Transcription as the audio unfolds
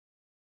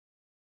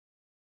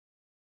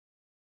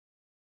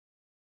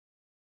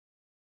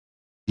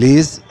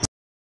Please,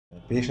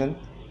 patient,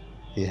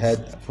 he had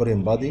a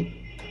foreign body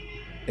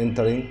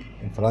entering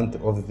in front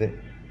of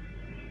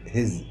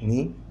his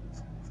knee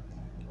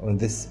on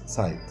this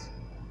side.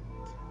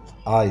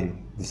 I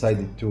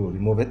decided to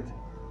remove it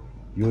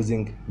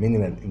using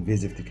minimal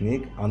invasive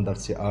technique under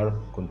CR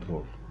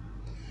control.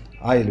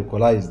 I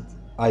localized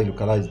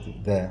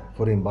the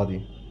foreign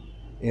body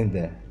in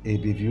the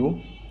AB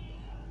view,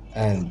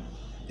 and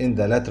in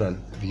the lateral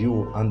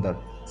view under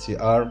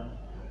CR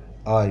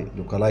I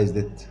localized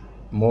it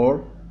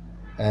more,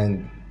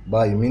 and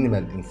by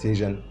minimal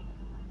incision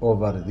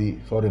over the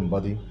foreign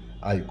body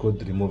I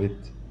could remove it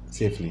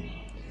safely.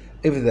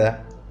 If the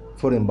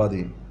foreign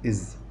body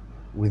is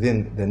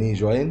within the knee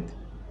joint,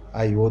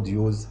 I would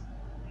use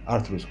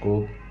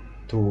arthroscope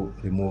to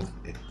remove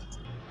it.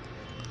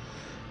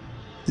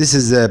 This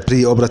is a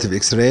pre-operative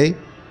X-ray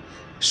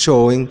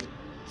showing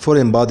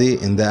foreign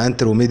body in the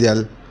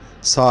anteromedial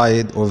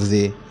side of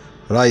the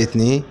right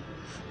knee.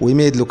 We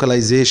made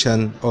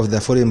localization of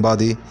the foreign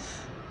body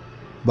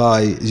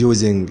by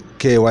using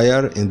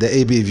K-wire in the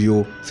AB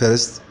view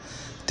first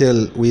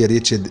till we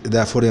reached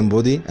the foreign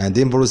body, and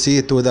then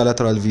proceed to the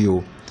lateral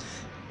view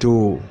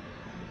to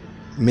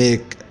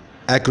make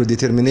accurate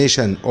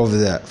determination of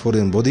the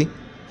foreign body.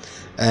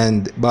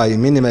 And by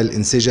minimal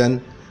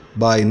incision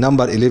by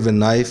number 11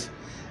 knife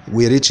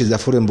we reached the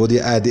foreign body,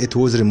 and it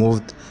was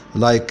removed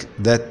like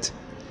that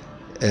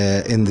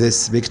in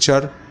this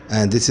picture.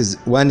 And this is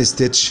one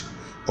stitch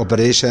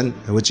operation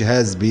which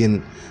has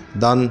been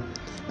done,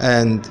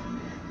 and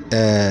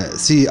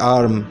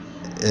C-arm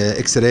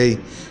X-ray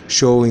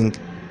showing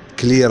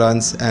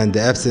clearance and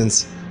the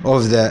absence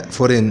of the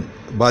foreign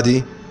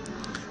body,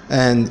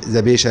 and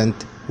the patient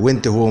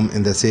went home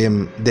in the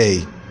same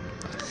day.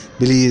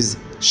 Please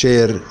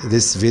share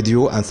this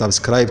video and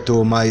subscribe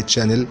to my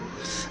channel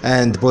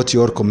and put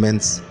your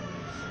comments,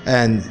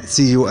 and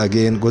see you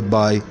again.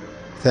 Goodbye.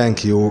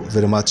 Thank you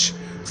very much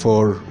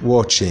for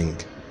watching.